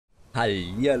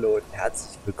Hallihallo und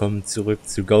herzlich willkommen zurück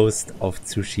zu Ghost of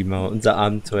Tsushima. Unser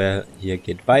Abenteuer hier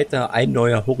geht weiter. Ein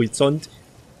neuer Horizont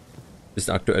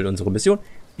ist aktuell unsere Mission.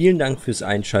 Vielen Dank fürs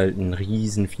Einschalten.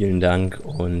 Riesen vielen Dank.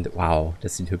 Und wow,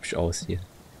 das sieht hübsch aus hier.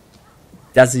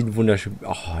 Das sieht wunderschön.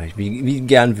 Oh, wie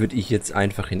gern würde ich jetzt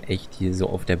einfach in echt hier so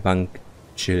auf der Bank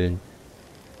chillen.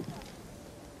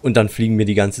 Und dann fliegen mir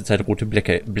die ganze Zeit rote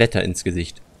Blätter ins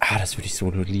Gesicht. Ah, das würde ich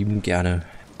so lieben gerne.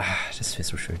 Ah, das wäre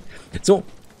so schön. So,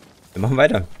 wir machen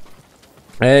weiter.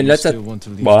 Letzter...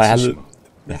 Boah, hallo.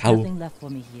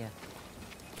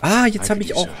 Ah, jetzt habe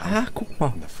ich auch... Ah, guck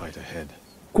mal.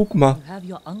 Guck mal.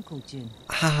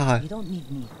 Ah,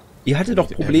 ihr hattet doch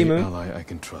Probleme.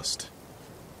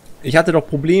 Ich hatte doch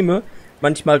Probleme,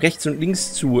 manchmal rechts und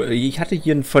links zu... Ich hatte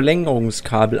hier ein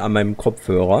Verlängerungskabel an meinem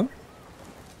Kopfhörer.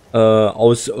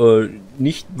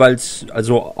 Nicht, weil es...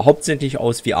 Also hauptsächlich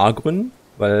aus VR-Gründen.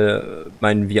 Weil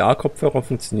mein VR-Kopfhörer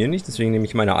funktionieren nicht, deswegen nehme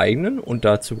ich meine eigenen und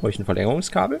dazu brauche ich ein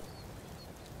Verlängerungskabel.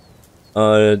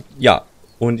 Ja,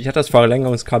 und ich hatte das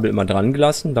Verlängerungskabel immer dran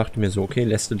gelassen, dachte mir so, okay,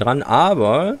 lässt du dran,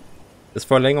 aber das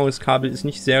Verlängerungskabel ist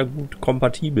nicht sehr gut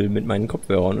kompatibel mit meinen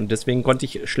Kopfhörern und deswegen konnte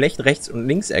ich schlecht rechts und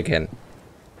links erkennen.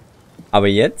 Aber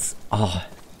jetzt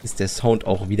ist der Sound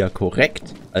auch wieder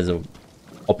korrekt, also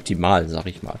optimal, sag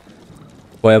ich mal.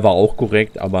 Vorher war auch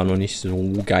korrekt, aber noch nicht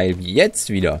so geil wie jetzt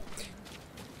wieder.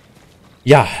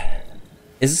 Ja,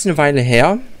 es ist eine Weile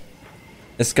her.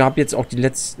 Es gab jetzt auch die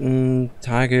letzten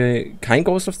Tage kein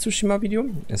Ghost of Tsushima Video.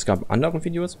 Es gab andere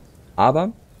Videos,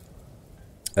 aber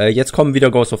jetzt kommen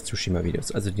wieder Ghost of Tsushima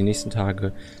Videos. Also die nächsten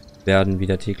Tage werden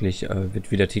wieder täglich,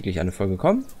 wird wieder täglich eine Folge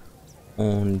kommen.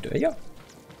 Und ja,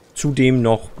 zudem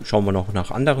noch schauen wir noch nach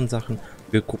anderen Sachen.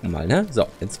 Wir gucken mal, ne? So,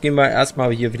 jetzt gehen wir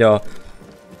erstmal hier wieder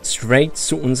straight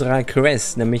zu unserer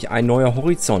Quest, nämlich ein neuer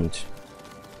Horizont.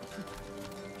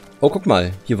 Oh, guck mal.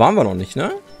 Hier waren wir noch nicht,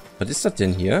 ne? Was ist das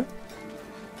denn hier?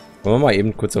 Wollen wir mal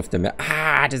eben kurz auf der Map.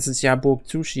 Ah, das ist ja Burg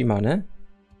Tsushima, ne?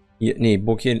 Hier, nee,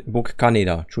 Burg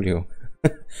Kaneda. Entschuldigung.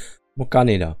 Burg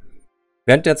Kaneda.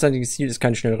 Während derzeitiges Ziel ist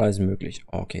kein Schnellreisen möglich.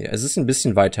 Okay, es ist ein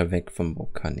bisschen weiter weg vom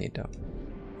Burg Kaneda.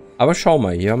 Aber schau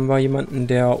mal, hier haben wir jemanden,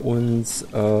 der uns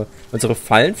unsere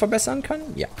Fallen verbessern kann.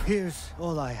 Ja. Here is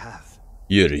all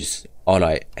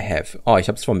I have. Oh, ich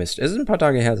hab's vermisst. Es ist ein paar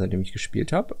Tage her, seitdem ich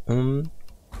gespielt habe.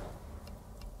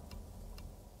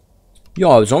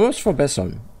 Ja, sollen wir es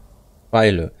verbessern?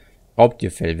 Pfeile,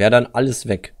 Raubtierfell, wäre dann alles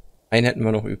weg. Einen hätten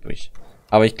wir noch übrig.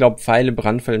 Aber ich glaube, Pfeile,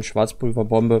 Brandfell,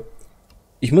 Schwarzpulverbombe.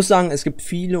 Ich muss sagen, es gibt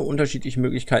viele unterschiedliche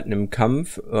Möglichkeiten im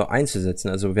Kampf einzusetzen.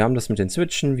 Also wir haben das mit den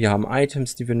Switchen, wir haben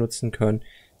Items, die wir nutzen können.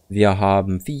 Wir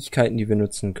haben Fähigkeiten, die wir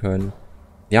nutzen können.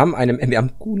 Wir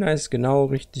haben Kunais, genau,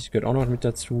 richtig, gehört auch noch mit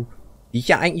dazu. Die ich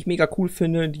ja eigentlich mega cool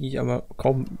finde, die ich aber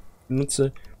kaum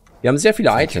nutze. Wir haben sehr viele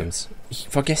Items. Ich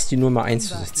vergesse die nur mal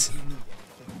einzusetzen.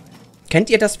 Kennt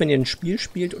ihr das, wenn ihr ein Spiel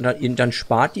spielt und dann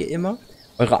spart ihr immer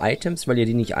eure Items, weil ihr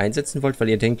die nicht einsetzen wollt, weil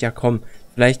ihr denkt, ja komm,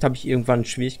 vielleicht habe ich irgendwann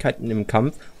Schwierigkeiten im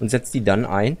Kampf und setzt die dann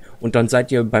ein und dann seid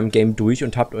ihr beim Game durch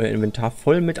und habt euer Inventar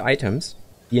voll mit Items,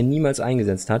 die ihr niemals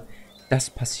eingesetzt habt. Das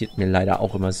passiert mir leider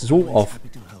auch immer so oft.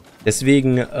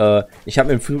 Deswegen, ich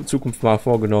habe mir in Zukunft mal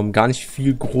vorgenommen, gar nicht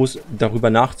viel groß darüber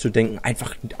nachzudenken,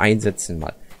 einfach einsetzen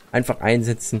mal. Einfach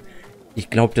einsetzen. Ich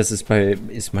glaube, das ist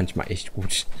manchmal echt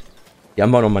gut. Hier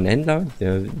haben wir auch nochmal einen Händler,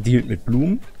 der dealt mit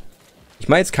Blumen. Ich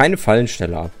mache jetzt keine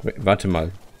Fallensteller. Warte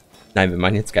mal. Nein, wir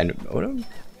machen jetzt keine, oder?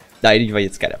 Nein, ich war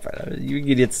jetzt keiner Fallensteller. Wir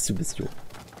gehen jetzt zu Mission.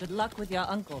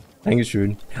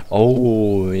 Dankeschön.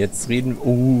 Oh, jetzt reden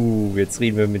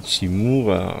wir mit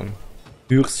Shimura.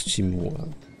 Fürst Shimura.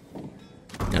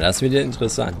 Ja, das wird ja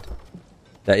interessant.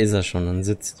 Da ist er schon und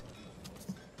sitzt.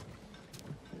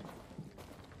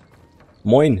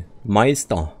 Moin,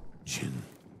 Meister.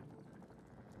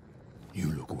 You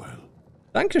look well.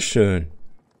 Dankeschön.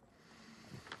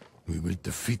 We will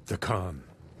defeat the Khan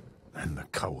and the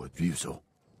coward Ryuzo.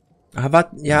 Aber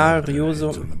ja,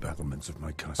 Ryoso.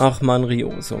 Ach man,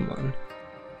 Ryoso, Mann.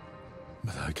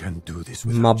 But I can't do this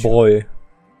My boy.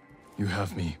 You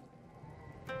have me.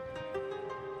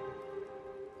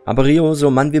 Aber Ryoso,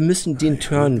 Mann, wir müssen den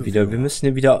turnen wieder. Wir müssen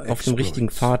ihn wieder auf dem richtigen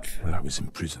Pfad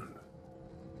führen.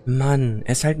 Mann,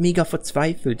 er ist halt mega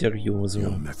verzweifelt, der Ryoso.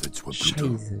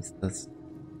 Scheiße ist das.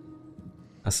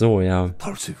 Ach so, ja.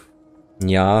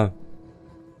 Ja.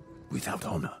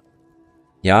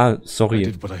 Ja,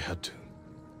 sorry.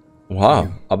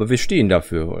 Oha, aber wir stehen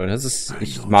dafür. Das ist,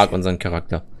 ich mag unseren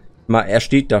Charakter. Er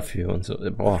steht dafür und so.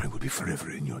 Boah.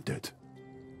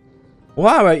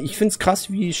 Oha, aber ich find's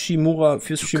krass, wie Shimura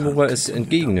es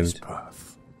entgegennimmt.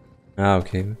 Ah,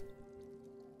 okay.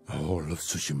 All of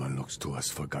Tsushima looks to us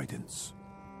for guidance.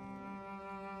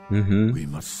 Mhm. We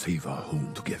must save our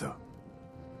home together.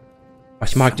 Ach,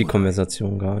 ich mag die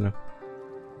Konversation gerade.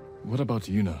 What about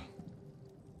Yuna?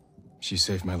 She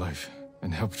saved my life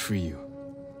and helped free you.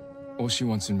 All she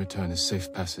wants in return is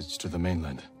safe passage to the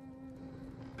mainland.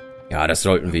 Ja, das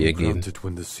sollten wir ihr geben.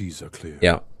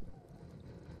 Ja.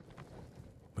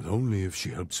 But only if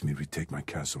she helps me retake my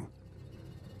castle.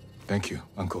 Thank you,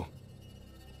 Uncle.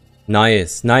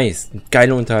 Nice, nice.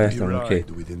 Geile Unterhaltung, okay.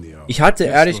 Ich hatte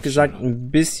ehrlich gesagt ein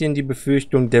bisschen die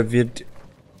Befürchtung, der wird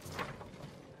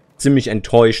ziemlich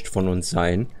enttäuscht von uns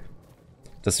sein,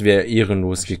 dass wir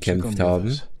ehrenlos gekämpft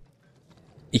haben.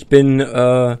 Ich bin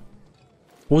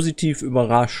positiv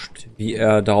überrascht, wie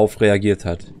er darauf reagiert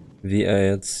hat. Wie er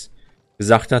jetzt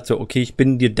gesagt hatte, okay, ich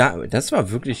bin dir dankbar. Das war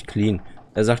wirklich clean.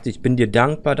 Er sagte, ich bin dir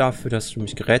dankbar dafür, dass du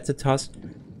mich gerettet hast.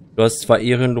 Du hast zwar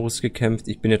ehrenlos gekämpft,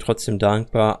 ich bin dir trotzdem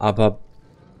dankbar, aber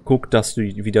guck, dass du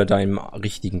wieder deinem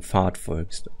richtigen Pfad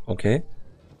folgst. Okay?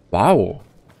 Wow.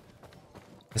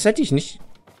 Das hätte ich nicht...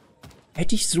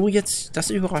 Hätte ich so jetzt...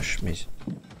 Das überrascht mich.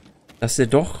 Dass er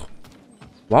doch...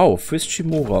 Wow, Fürst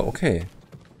Shimura, okay.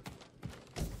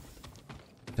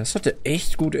 Das hat er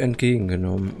echt gut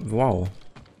entgegengenommen. Wow.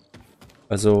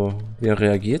 Also, wie er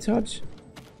reagiert hat...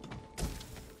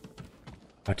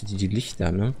 Warte, die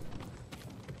Lichter, ne?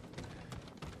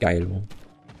 Geil.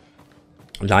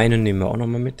 Leinen nehmen wir auch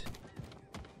nochmal mit.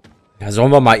 Ja,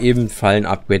 sollen wir mal eben Fallen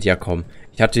Upgrade? Ja, komm.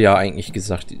 Ich hatte ja eigentlich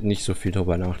gesagt, nicht so viel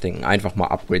drüber nachdenken. Einfach mal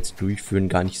Upgrades durchführen,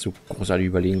 gar nicht so großartig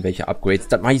überlegen, welche Upgrades.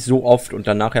 Das mache ich so oft und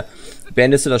dann nachher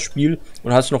beendest du das Spiel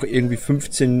und hast noch irgendwie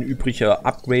 15 übrige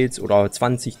Upgrades oder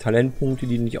 20 Talentpunkte,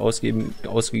 die du nicht ausgegeben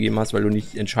hast, weil du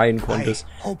nicht entscheiden konntest.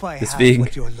 Deswegen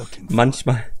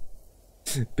manchmal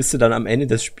bist du dann am Ende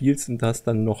des Spiels und hast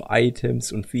dann noch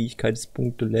Items und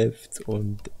Fähigkeitspunkte left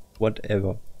und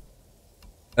whatever.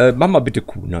 Mach mal bitte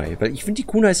Kunai, weil ich finde die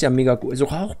Kunai ist ja mega gut. Also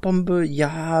Rauchbombe,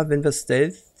 ja, wenn wir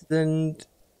Stealth sind.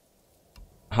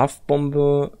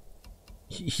 Haftbombe.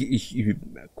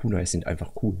 Kunai sind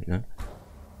einfach cool, ne?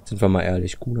 Sind wir mal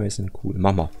ehrlich, Kunai sind cool.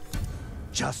 Mach mal.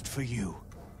 Just for you.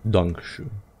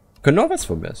 Dankeschön. Können noch was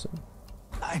verbessern.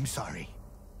 I'm sorry.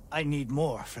 I need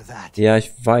more for that. Ja,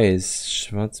 ich weiß.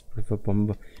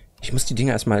 Schwarzpulverbombe. Ich muss die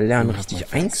Dinger erstmal lernen,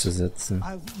 richtig einzusetzen.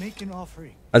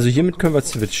 Also hiermit können wir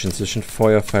switchen zwischen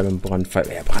Feuerpfeil und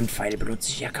Brandpfeil. Ja, Brandpfeile benutze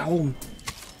ich ja kaum.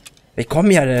 Ich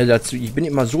komme ja dazu. Ich bin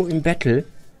immer so im Battle.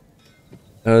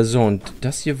 So, und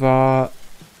das hier war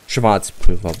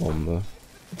Schwarzpulverbombe.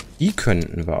 Die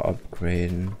könnten wir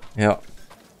upgraden. Ja.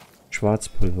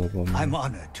 Schwarzpulverbombe.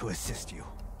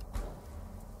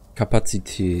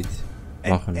 Kapazität.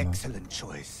 Machen wir.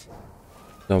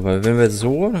 So, weil wenn wir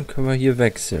so, dann können wir hier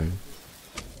wechseln.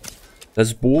 Das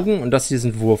ist Bogen und das hier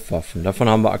sind Wurfwaffen. Davon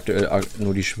haben wir aktuell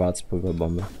nur die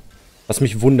Schwarzpulverbombe. Was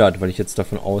mich wundert, weil ich jetzt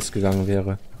davon ausgegangen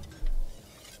wäre.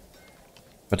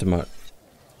 Warte mal.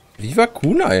 Wie war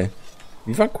Kunai?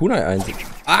 Wie war Kunai eigentlich?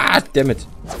 Ah, dammit.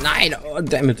 Nein, oh,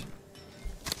 dammit.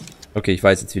 Okay, ich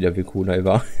weiß jetzt wieder, wie Kunai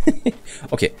war.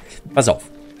 Okay, pass auf.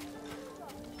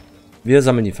 Wir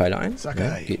sammeln die Pfeile ein.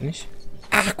 Ja, geht nicht.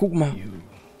 Ach, guck mal.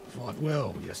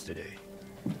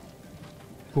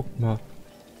 Guck mal.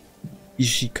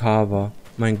 Ishikawa,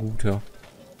 mein Guter.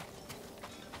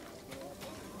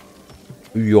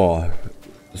 Ja,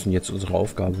 das ist jetzt unsere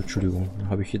Aufgabe. Entschuldigung,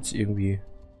 habe ich jetzt irgendwie...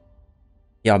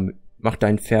 Ja, mach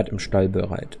dein Pferd im Stall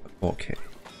bereit. Okay.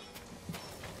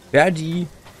 Ferdi.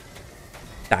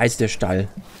 Da ist der Stall.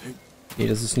 Nee,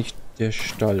 das ist nicht der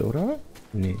Stall, oder?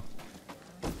 Nee.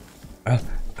 Ah,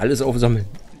 alles aufsammeln.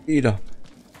 Jeder.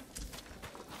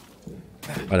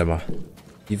 Warte mal.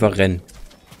 Wie war Rennen?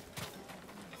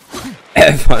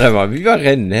 Warte mal, wie war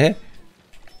Rennen, hä?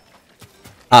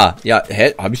 Ah, ja,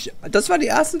 hä? Hab ich. Das waren die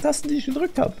ersten Tasten, die ich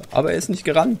gedrückt habe. Aber er ist nicht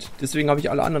gerannt. Deswegen habe ich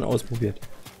alle anderen ausprobiert.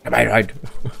 Weiterheit.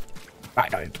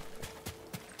 Weiterheit.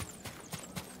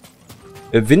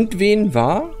 Windwehen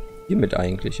war hiermit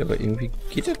eigentlich, aber irgendwie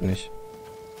geht das nicht.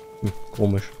 Hm,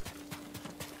 komisch.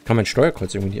 Kann mein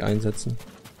Steuerkreuz irgendwie nicht einsetzen?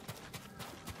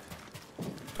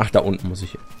 Ach, da unten muss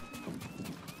ich hin.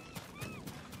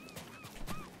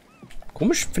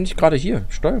 Komisch finde ich gerade hier.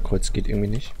 Steuerkreuz geht irgendwie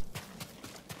nicht.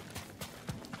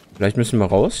 Vielleicht müssen wir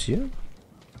raus hier.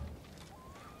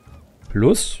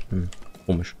 Plus. Hm,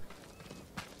 komisch.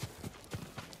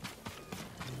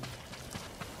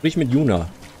 Sprich mit Yuna.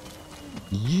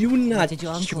 Yuna,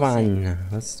 Schwan.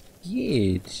 Was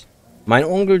geht? Mein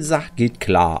Onkel sagt, geht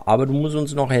klar, aber du musst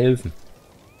uns noch helfen.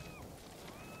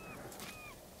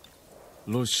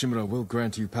 Lord Shimura will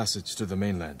grant you passage to the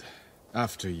mainland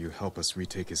after you help us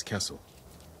retake his castle.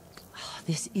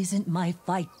 This isn't my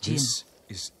fight, Jin.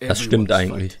 Das stimmt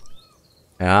eigentlich.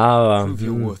 Ja, aber... Prove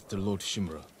your worth to Lord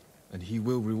Shimura, and he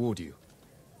will reward you.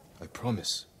 I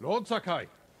promise. Lord Sakai,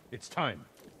 it's time.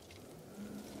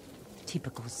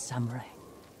 Typical samurai.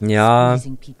 Ja,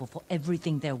 Squeezing people for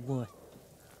everything they're worth.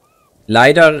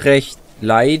 leider recht.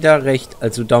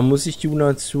 Also da muss ich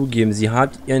Yuna zugeben. Sie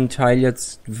hat ihren Teil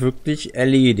jetzt wirklich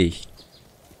erledigt.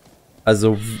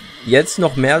 Also jetzt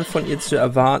noch mehr von ihr zu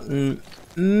erwarten.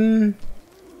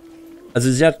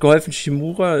 Also sie hat geholfen,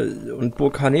 Shimura und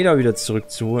Burg Haneda wieder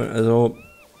zurückzuholen. Also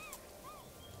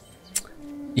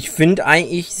ich finde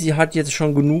eigentlich, sie hat jetzt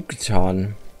schon genug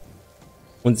getan.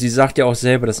 Und sie sagt ja auch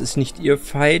selber, das ist nicht ihr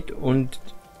Fight und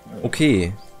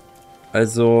okay.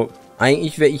 Also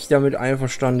eigentlich wäre ich damit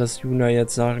einverstanden, dass Yuna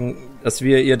jetzt sagen, dass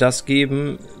wir ihr das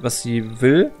geben, was sie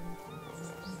will.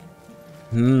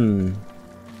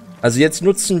 Also jetzt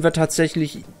nutzen wir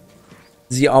tatsächlich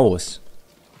sie aus.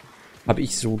 Habe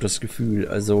ich so das Gefühl.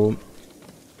 Also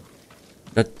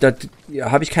da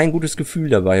habe ich kein gutes Gefühl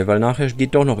dabei, weil nachher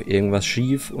geht doch noch irgendwas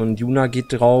schief und Yuna geht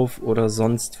drauf oder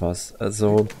sonst was.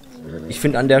 Also ich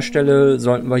finde, an der Stelle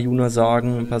sollten wir Yuna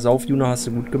sagen, pass auf Yuna, hast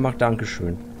du gut gemacht,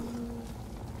 dankeschön.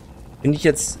 Finde ich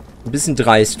jetzt ein bisschen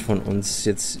dreist von uns,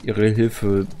 jetzt ihre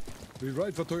Hilfe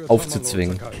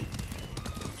aufzuzwingen.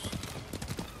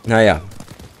 Naja.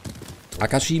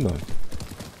 Akashima.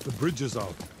 The bridge is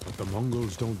out, but the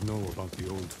Mongols don't know about the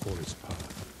old forest path.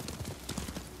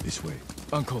 This way.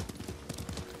 Uncle,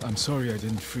 I'm sorry I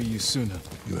didn't free you sooner.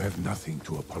 You have nothing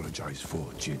to apologize for,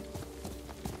 Jin.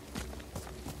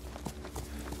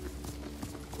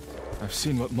 I've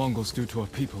seen what Mongols do to our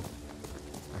people.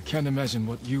 I can't imagine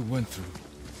what you went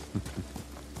through.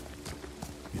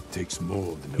 It takes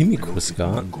more than a Himiko-ska.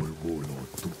 Mongol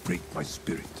warlord to break my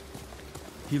spirit.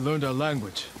 He learned our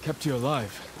language, kept you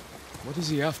alive. What is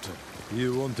he after? He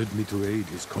wanted me to aid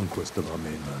his conquest of our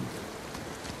mainland.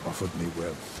 Offered me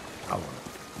wealth, power,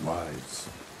 wives.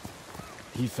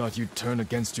 He thought you'd turn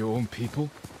against your own people?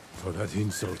 For that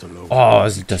insult alone. Oh,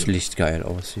 sieht das Licht geil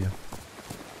aus hier.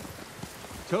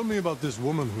 Tell me about this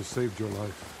woman who saved your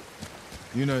life.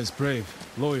 Yuna is brave,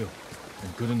 loyal,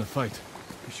 and good in a fight.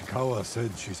 Ishikawa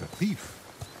said she's a thief.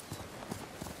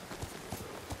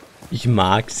 Ich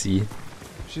mag sie.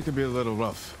 She can be a little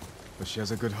rough, but she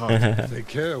has a good heart. They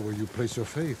care where you place your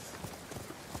faith.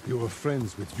 You were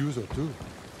friends with Yuzo too.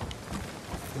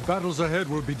 The battles ahead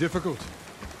will be difficult.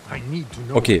 I need to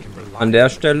know. Okay, an der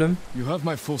Stelle. You have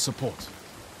my full support.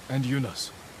 And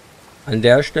Yuna's. An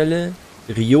der Stelle,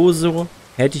 Ryozo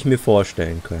hätte ich mir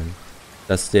vorstellen können,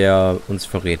 dass der uns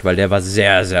verrät, weil der war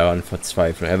sehr, sehr an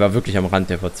Verzweiflung. Er war wirklich am Rand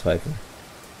der Verzweiflung.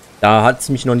 Da hat es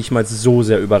mich noch nicht mal so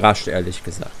sehr überrascht, ehrlich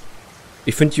gesagt.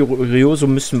 Ich finde, Ryozo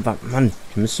müssen wir, Mann,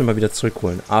 die müssen wir wieder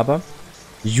zurückholen. Aber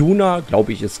Yuna,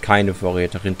 glaube ich, ist keine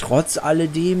Verräterin. Trotz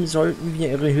alledem sollten wir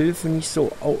ihre Hilfe nicht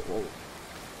so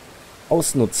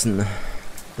ausnutzen.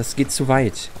 Das geht zu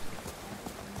weit.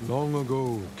 Long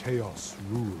ago, chaos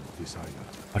ruled this island.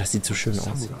 Oh, das sieht so schön aus.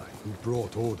 Samurai who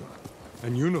brought order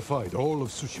and unified all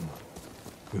of Tsushima.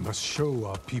 We must show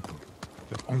our people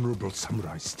that honorable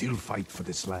samurai still fight for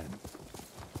this land.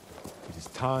 It is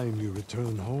time you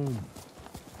return home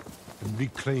and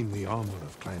reclaim the armor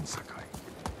of Clan Sakai.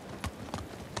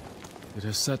 It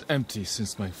has sat empty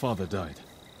since my father died.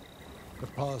 The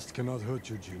past cannot hurt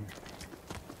you, Jin.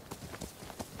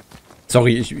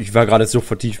 Sorry, ich war gerade so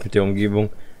vertieft mit der Umgebung.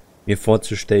 Mir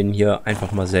vorzustellen, hier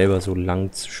einfach mal selber so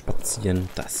lang zu spazieren.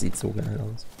 Das sieht so geil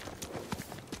aus.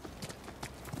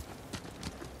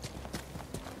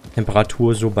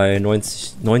 Temperatur so bei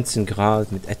 19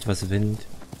 Grad mit etwas Wind.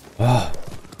 Oh,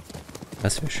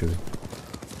 das wäre schön.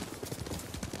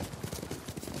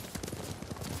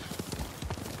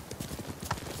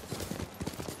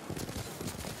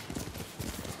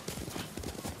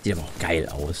 Sieht aber auch geil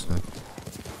aus, ne?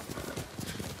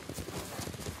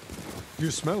 You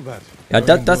smell that?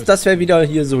 Ja, das wäre wieder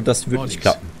hier so, das wird nicht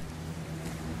klappen.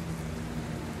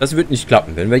 Das wird nicht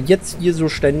klappen. Wenn wir jetzt hier so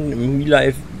ständen im Real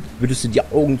Life, würdest du die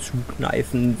Augen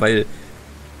zukneifen, weil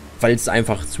es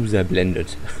einfach zu sehr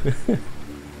blendet.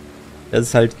 Das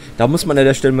ist halt, da muss man an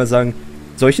der Stelle mal sagen,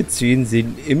 solche Szenen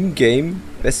sehen im Game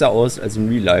besser aus als im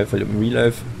Real Life, weil im Real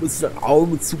Life musst du dann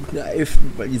Augen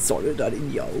zukneifen, weil die Sonne dann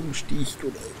in die Augen sticht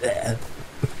und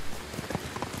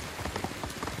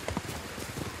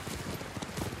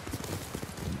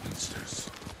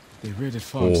They raided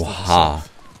farms to the Oha. south,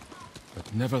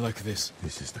 but never like this.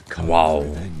 This is the kind Wow. of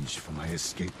revenge for my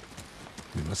escape.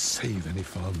 We must save any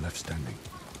farm left standing.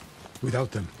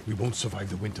 Without them, we won't survive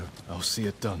the winter. I'll see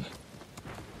it done.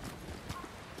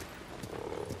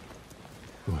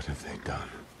 What have they done?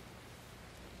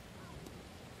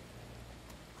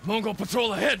 Mongol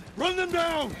patrol ahead! Run them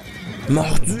down!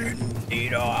 macht sie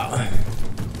nieder.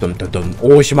 Dum, dum, dum.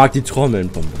 Oh, ich mag die Trommeln.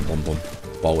 Bum, bum, bum.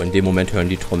 Wow, in dem Moment hören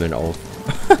die Trommeln auf.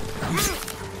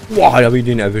 Boah, da habe ich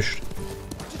den erwischt.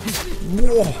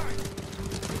 Wow.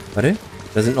 Warte,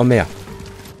 da sind noch mehr.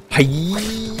 Hi,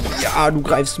 ja, du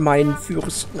greifst meinen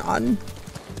Fürsten an.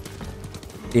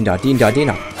 Den da, den da, den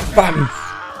da. Bam.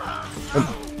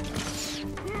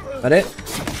 Warte.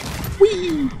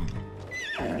 Hui.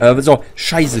 So,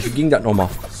 scheiße, wie ging das nochmal?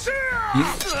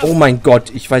 Oh mein Gott,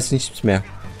 ich weiß nichts mehr.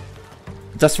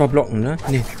 Das war blocken, ne?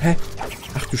 Nee, hä?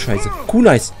 Ach du Scheiße.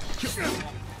 Nice.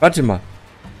 Warte mal.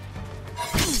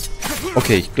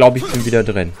 Okay, ich glaube, ich bin wieder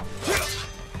drin.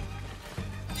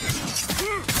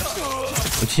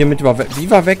 Und hiermit war... Wie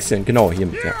war wechseln? Genau,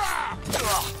 hiermit, ja.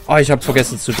 Oh, ich habe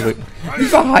vergessen zu drücken.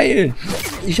 Wie war heilen?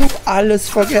 Ich habe alles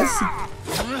vergessen.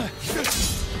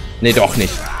 Nee, doch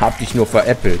nicht. Hab dich nur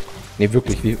veräppelt. Nee,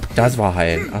 wirklich. Wie, das war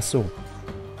heilen. Ach so.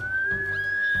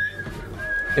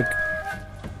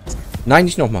 Nein,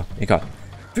 nicht nochmal. Egal.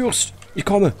 Fürst, ich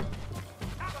komme.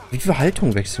 Wie viel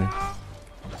Haltung wechseln?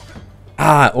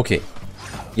 Ah, okay.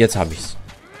 Jetzt habe ich's.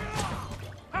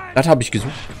 Das habe ich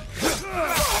gesucht.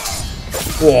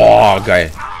 Boah,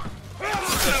 geil.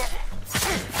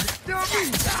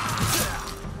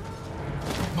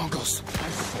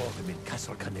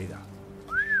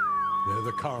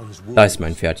 Da ist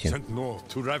mein Pferdchen.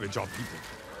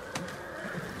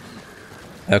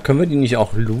 Können wir die nicht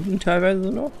auch looten teilweise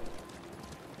noch?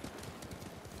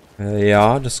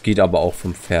 Ja, das geht aber auch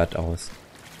vom Pferd aus.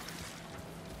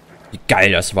 Wie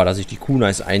geil das war, dass ich die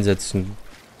Kunais einsetzen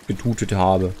getutet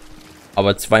habe.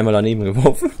 Aber zweimal daneben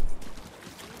geworfen.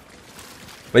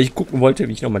 Weil ich gucken wollte,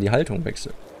 wie ich nochmal die Haltung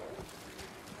wechsle.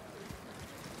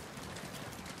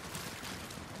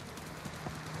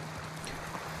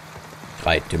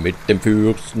 Reite mit dem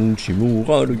Fürsten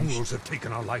Shimura durch.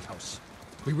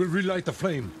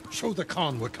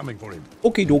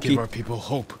 Okidoki.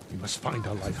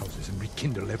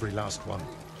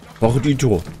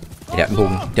 Horridito. Der hat einen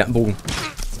Bogen. Der hat einen Bogen.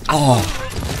 Oh.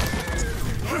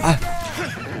 Ah.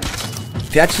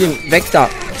 Pferdchen, weg da.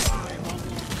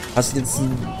 Hast jetzt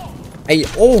ein... Ey,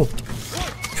 oh.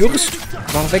 Fürst.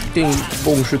 Mach weg den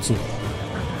Bogenschützen.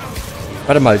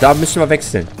 Warte mal, da müssen wir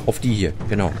wechseln. Auf die hier,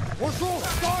 genau.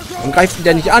 Warum greift ihn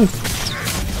der nicht an?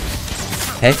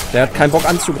 Hä? Der hat keinen Bock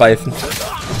anzugreifen.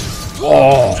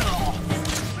 Oh.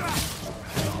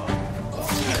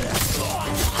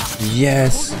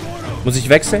 Yes. Muss ich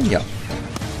wechseln? Ja.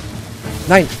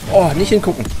 Nein. Oh, nicht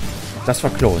hingucken. Das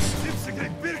war close.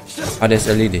 Ah, der ist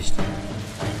erledigt.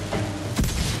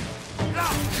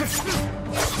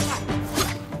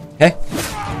 Hä?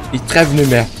 Ich treffe nicht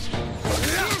mehr.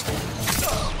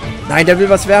 Nein, der will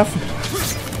was werfen.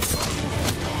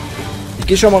 Ich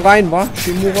gehe schon mal rein, wa?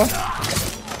 Shimura.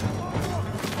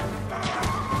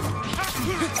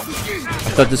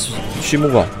 Ach, das ist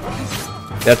Shimura.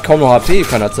 Der hat kaum noch HP,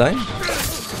 kann das sein?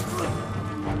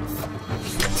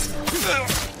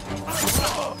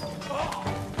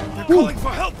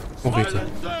 Oh, richtig.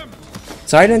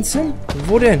 Silence him?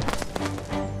 Wo denn?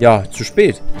 Ja, zu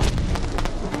spät.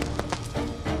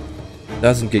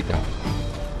 Da ist ein Gegner.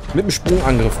 Mit dem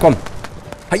Sprungangriff, komm.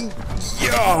 Hi.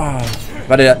 Ja.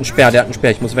 Warte, der hat einen Speer, der hat einen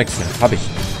Speer. Ich muss wechseln. Hab ich.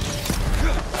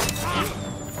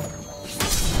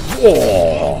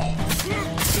 Oh.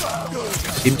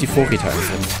 Eben die Vorräte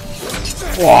einsetzen.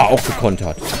 Oh, auch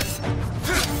gekontert.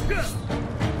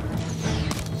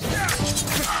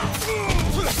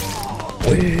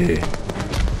 Ui.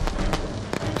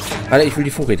 Alter, ich will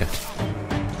die Vorräte.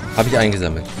 Habe ich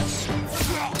eingesammelt.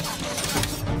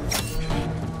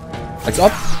 Als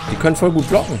ob. Die können voll gut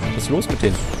blocken. Was ist los mit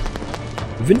denen?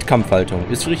 Windkampfhaltung.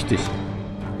 Ist richtig.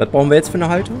 Was brauchen wir jetzt für eine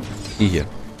Haltung? Die hier.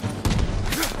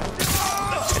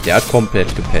 Der hat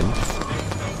komplett gepennt.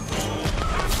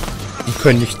 Die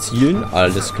können nicht zielen.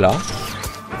 Alles klar.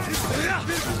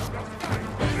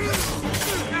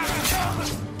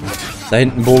 Da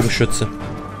hinten Bogenschütze.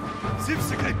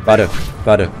 Warte,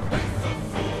 warte.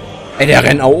 Ey, der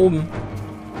rennt nach oben.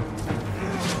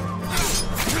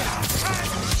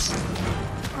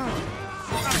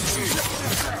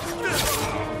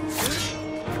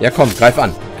 Ja, komm, greif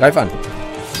an. Greif an.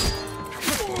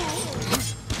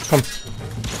 Komm.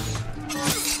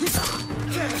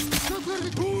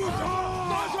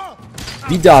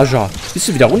 Wie Daja? Bist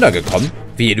du wieder runtergekommen?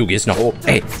 Wie, du gehst nach oben.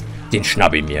 Ey, den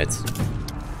schnapp ich mir jetzt.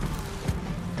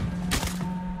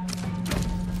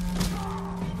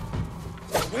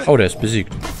 Oh, der ist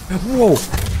besiegt. Wow.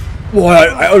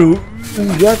 Wow,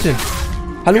 was denn?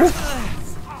 Hallo?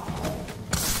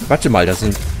 Warte mal, das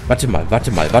sind... Warte mal.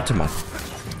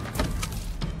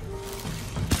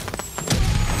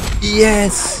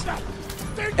 Yes!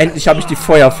 Endlich habe ich die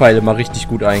Feuerpfeile mal richtig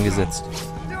gut eingesetzt.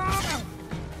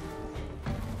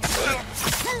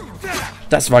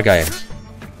 Das war geil.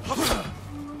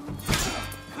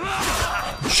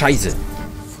 Scheiße.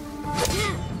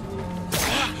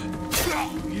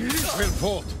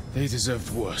 They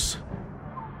deserved worse.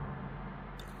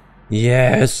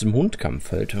 Yes,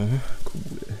 Mundkampf, Alter.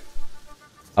 Cool.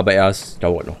 Aber erst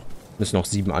dauert noch. Müssen noch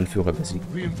 7 Anführer besiegen.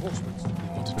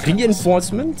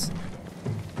 Reinforcements?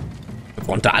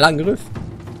 Frontalangriff?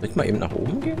 Soll ich mal eben nach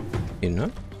oben gehen? Gehen, ne?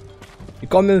 Ich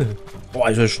komme. Boah,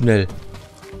 ist er schnell.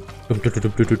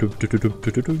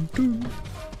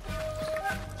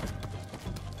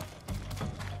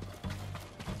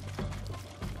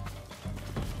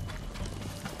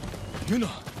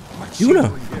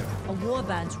 Juna! A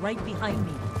warband's right behind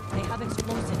me. They have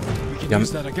explosives. We can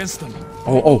use that against them.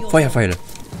 Oh, oh, Feuerpfeile.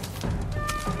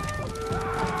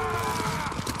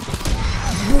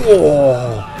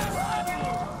 Wow.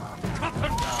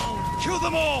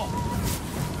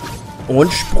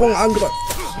 Und Sprungangriff.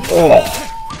 Oh.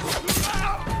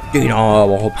 Genau,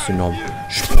 aber hops genommen.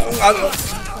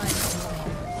 Sprungangriff.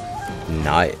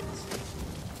 Nice.